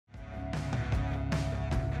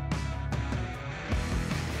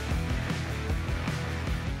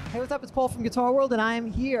Hey, what's up? It's Paul from Guitar World, and I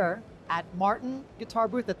am here at Martin Guitar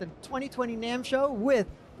Booth at the 2020 NAMM show with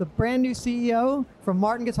the brand new CEO from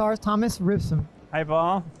Martin Guitars, Thomas Ripsam. Hi,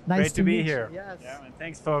 Paul. Nice Great to be meet you. here. Yes. Yeah, and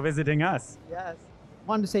thanks for visiting us. Yes.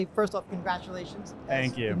 Wanted to say, first off, congratulations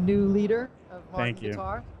Thank as you. the new leader of Martin Thank you.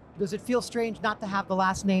 Guitar. Does it feel strange not to have the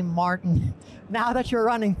last name Martin now that you're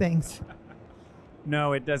running things?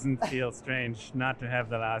 No, it doesn't feel strange not to have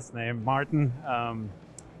the last name Martin.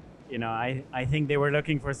 I think they were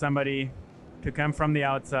looking for somebody to come from the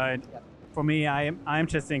outside. Yep. For me, I'm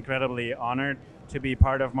just incredibly honored to be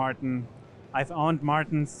part of Martin. I've owned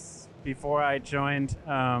Martins before I joined.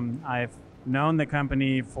 I've known the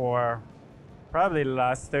company for probably the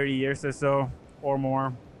last 30 years or so or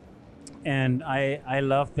more. And I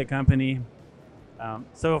love the company.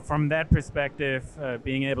 So from that perspective,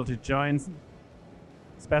 being able to join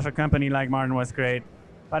a special company like Martin was great.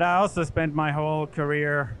 But I also spent my whole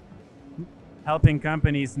career helping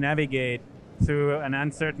companies navigate through an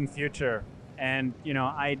uncertain future. And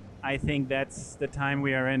I think that's the time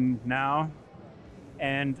we are in now.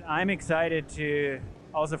 And I'm excited to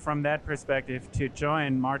also from that perspective to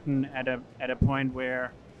join Martin at a point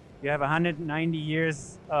where you have 190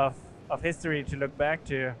 years of history to look back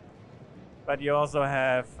to, but you also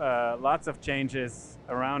have lots of changes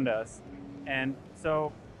around us. And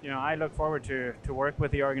so, I look forward to work with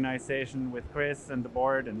the organization, with Chris and the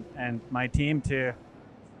board and my team to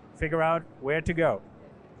figure out where to go.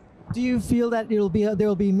 Do you feel that there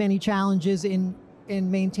will be many challenges in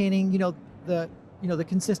maintaining, the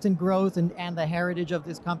consistent growth and the heritage of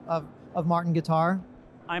this of Martin Guitar?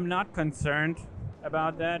 I'm not concerned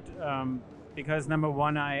about that because number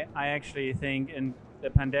one, I actually think the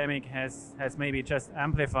pandemic has maybe just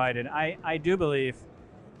amplified it. I do believe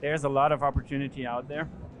there's a lot of opportunity out there,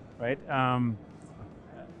 right?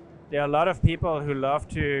 There are a lot of people who love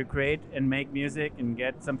to create and make music and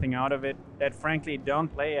get something out of it that frankly don't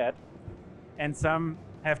play yet, and some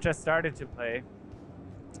have just started to play.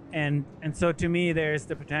 And so to me, there's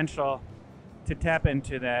the potential to tap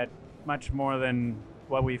into that much more than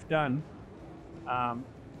what we've done.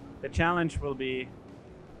 The challenge will be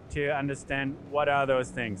to understand what are those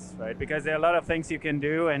things, right? Because there are a lot of things you can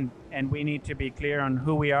do, and we need to be clear on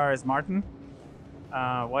who we are as Martin.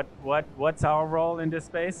 What's our role in this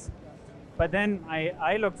space? But then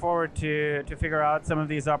I look forward to figure out some of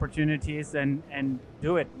these opportunities and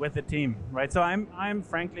do it with the team, right? So I'm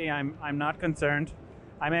frankly not concerned.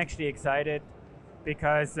 I'm actually excited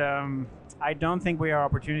because I don't think we are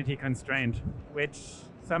opportunity constrained, which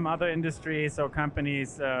some other industries or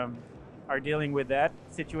companies are dealing with that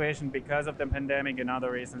situation because of the pandemic and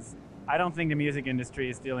other reasons. I don't think the music industry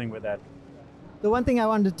is dealing with that. The one thing I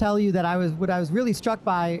wanted to tell you that I was really struck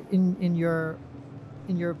by in your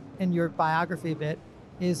biography a bit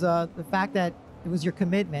is the fact that it was your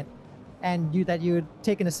commitment and that you had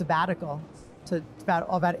taken a sabbatical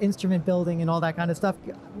about instrument building and all that kind of stuff.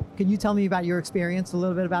 Can you tell me about your experience a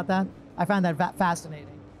little bit about that? I find that fascinating.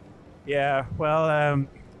 Yeah, well,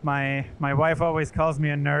 my wife always calls me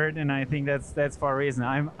a nerd, and I think that's for a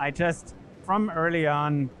reason. From early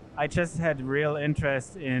on, I just had real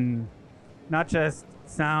interest in not just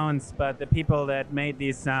sounds, but the people that made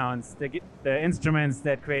these sounds, the instruments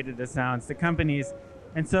that created the sounds, the companies.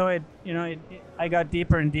 And so I got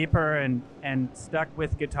deeper and deeper and stuck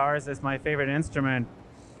with guitars as my favorite instrument.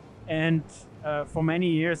 And for many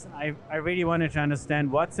years, I really wanted to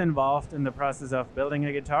understand what's involved in the process of building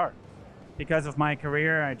a guitar. Because of my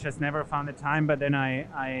career, I just never found the time, but then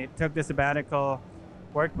I took the sabbatical,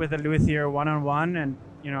 worked with a luthier one-on-one and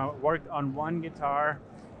worked on one guitar.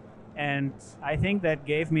 And I think that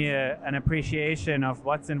gave me an appreciation of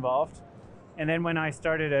what's involved. And then when I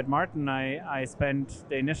started at Martin, I spent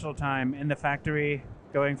the initial time in the factory,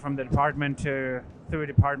 going from the department through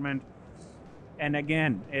department. And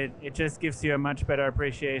again, it just gives you a much better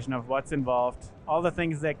appreciation of what's involved, all the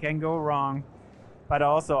things that can go wrong, but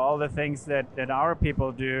also all the things that our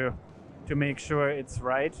people do to make sure it's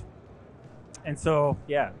right. And so,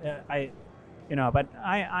 yeah, but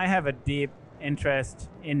I have a deep interest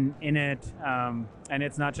in it, and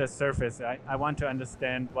it's not just surface. I want to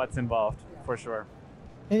understand what's involved for sure.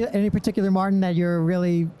 Any particular Martin that you're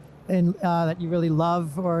really that you really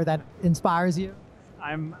love or that inspires you?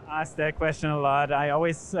 I'm asked that question a lot. I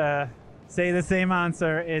always say the same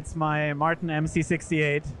answer. It's my Martin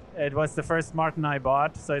MC68. It was the first Martin I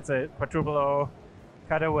bought, so it's a quadruple O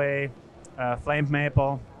cutaway, flamed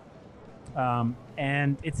maple,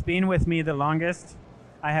 and it's been with me the longest.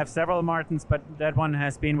 I have several Martins, but that one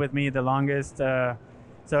has been with me the longest. So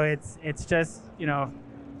it's just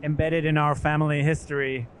embedded in our family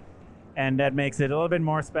history. and that makes it a little bit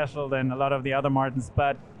more special than a lot of the other Martins.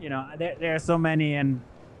 But there are so many, and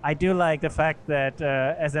I do like the fact that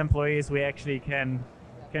as employees we actually can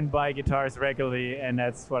buy guitars regularly, and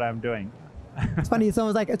that's what I'm doing. It's funny. It's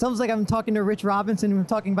almost like I'm talking to Rich Robinson. We're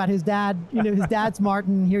talking about his dad. His dad's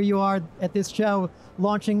Martin. Here you are at this show,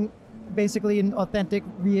 launching basically an authentic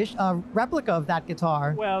replica of that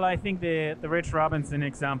guitar. Well, I think the Rich Robinson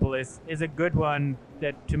example is a good one.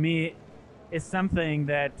 That to me is something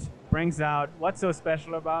that brings out what's so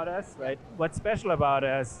special about us, right? What's special about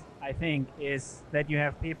us, I think, is that you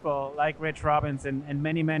have people like Rich Robinson and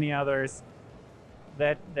many others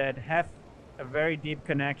that have a very deep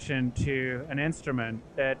connection to an instrument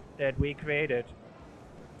that we created.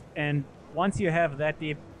 And once you have that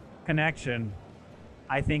deep connection,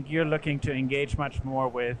 I think you're looking to engage much more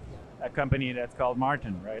with a company that's called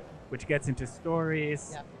Martin, right? Which gets into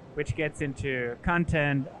stories, which gets into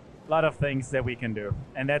content, a lot of things that we can do.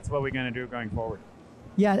 And that's what we're going to do going forward.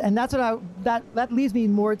 Yeah, and that's what that leads me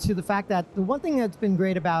more to the fact that the one thing that's been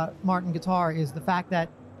great about Martin Guitar is the fact that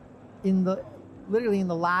literally in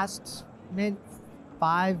the last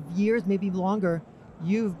 5 years, maybe longer,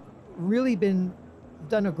 you've really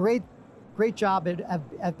done a great job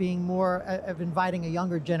at being more of inviting a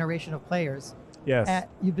younger generation of players. Yes.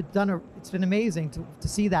 It's been amazing to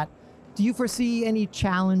see that. Do you foresee any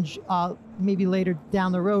challenge maybe later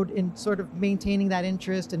down the road in sort of maintaining that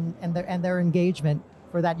interest and their engagement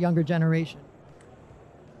for that younger generation?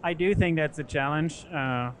 I do think that's a challenge.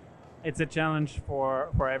 It's a challenge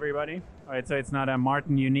for everybody. Right, so it's not a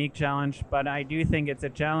Martin unique challenge, but I do think it's a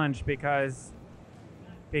challenge because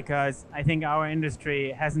I think our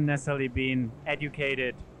industry hasn't necessarily been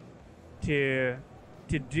educated to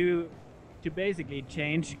basically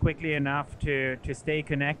change quickly enough to stay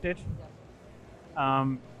connected.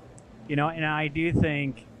 And I do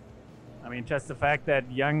think, just the fact that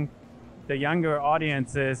the younger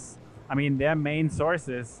audiences, their main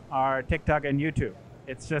sources are TikTok and YouTube.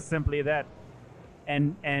 It's just simply that,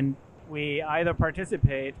 and we either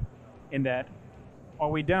participate in that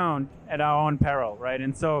or we don't at our own peril, right?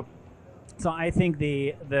 And so I think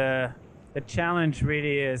the challenge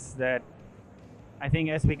really is that I think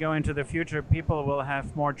as we go into the future, people will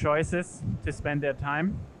have more choices to spend their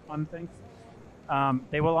time on things.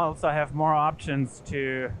 They will also have more options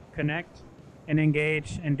to connect and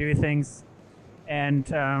engage and do things.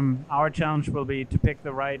 And our challenge will be to pick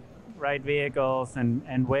the right vehicles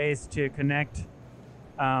and ways to connect,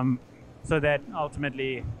 so that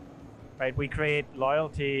ultimately, right, we create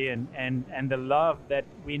loyalty and the love that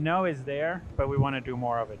we know is there, but we want to do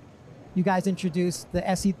more of it. You guys introduced the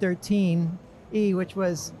SE13E, which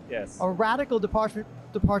was a radical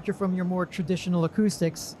departure from your more traditional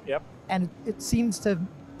acoustics. Yep. And it seems to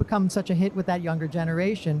have become such a hit with that younger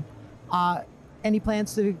generation. Any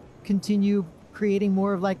plans to continue creating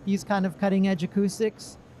more of like these kind of cutting edge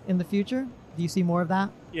acoustics in the future? Do you see more of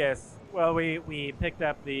that? Yes. Well, we picked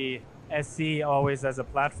up the SC always as a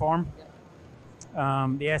platform.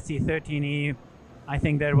 The SC13E, I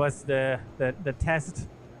think that was the test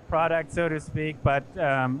product, so to speak, but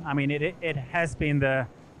it has been the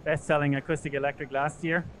best-selling acoustic electric last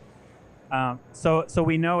year. So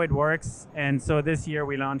we know it works, and so this year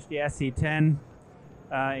we launched the SC10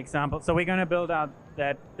 example. So we're going to build out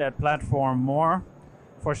that platform more,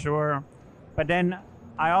 for sure. But then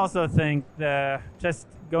I also think just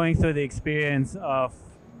going through the experience of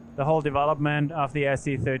the whole development of the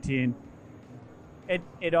SC13,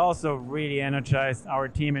 it also really energized our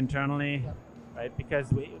team internally, right?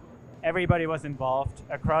 Because everybody was involved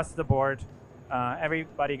across the board.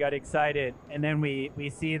 Everybody got excited, and then we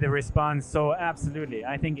see the response. So absolutely,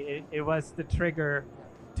 I think it was the trigger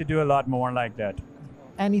to do a lot more like that.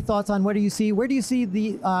 Any thoughts on where do you see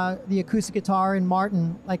the acoustic guitar in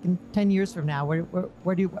Martin like in 10 years from now?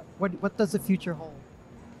 What does the future hold?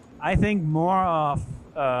 I think more of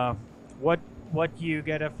what you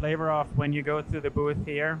get a flavor of when you go through the booth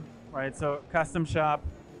here, right? So custom shop,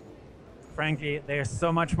 frankly, there's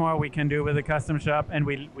so much more we can do with the custom shop, and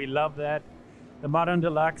we love that. The modern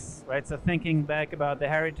deluxe, right? So thinking back about the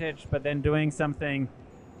heritage, but then doing something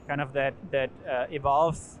kind of that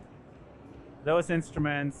evolves those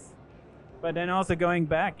instruments, but then also going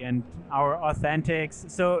back and our authentics.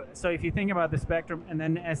 So if you think about the Spectrum and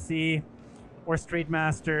then SC or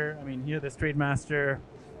Streetmaster, here the Streetmaster.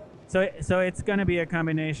 So it's going to be a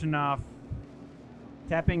combination of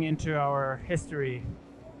tapping into our history,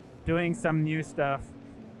 doing some new stuff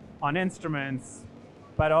on instruments,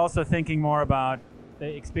 but also thinking more about the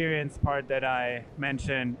experience part that I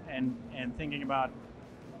mentioned and thinking about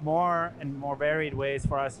more and more varied ways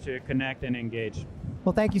for us to connect and engage.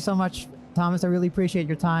 Well, thank you so much Thomas, I really appreciate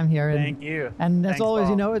your time here. Thank you. And as Thanks, always,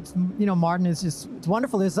 Paul. it's Martin is just, it's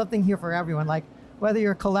wonderful. There's something here for everyone. Like whether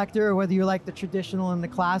you're a collector or whether you like the traditional and the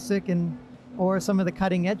classic or some of the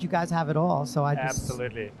cutting edge, you guys have it all. So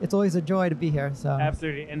Absolutely. It's always a joy to be here. So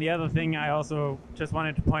absolutely. And the other thing I also just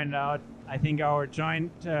wanted to point out, I think our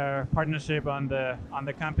joint partnership on the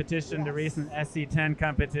competition, yes, the recent SC10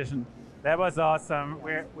 competition, that was awesome.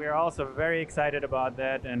 We're also very excited about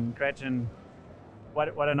that. And Gretchen,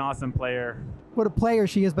 what an awesome player. What a player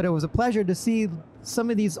she is, but it was a pleasure to see some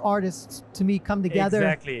of these artists, to me, come together.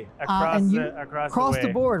 Exactly, across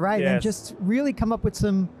the board, right? Yes. And just really come up with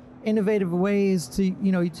some innovative ways to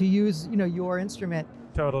use your instrument.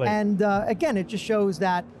 Totally. And again, it just shows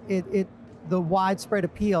that the widespread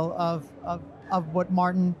appeal of what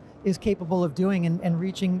Martin is capable of doing and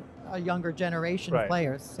reaching a younger generation of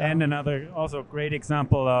players. So. And another also great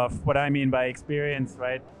example of what I mean by experience,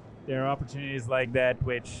 right? There are opportunities like that,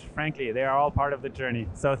 which frankly, they are all part of the journey.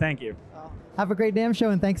 So thank you. Have a great NAMM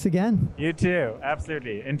show and thanks again. You too,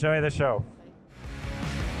 absolutely. Enjoy the show.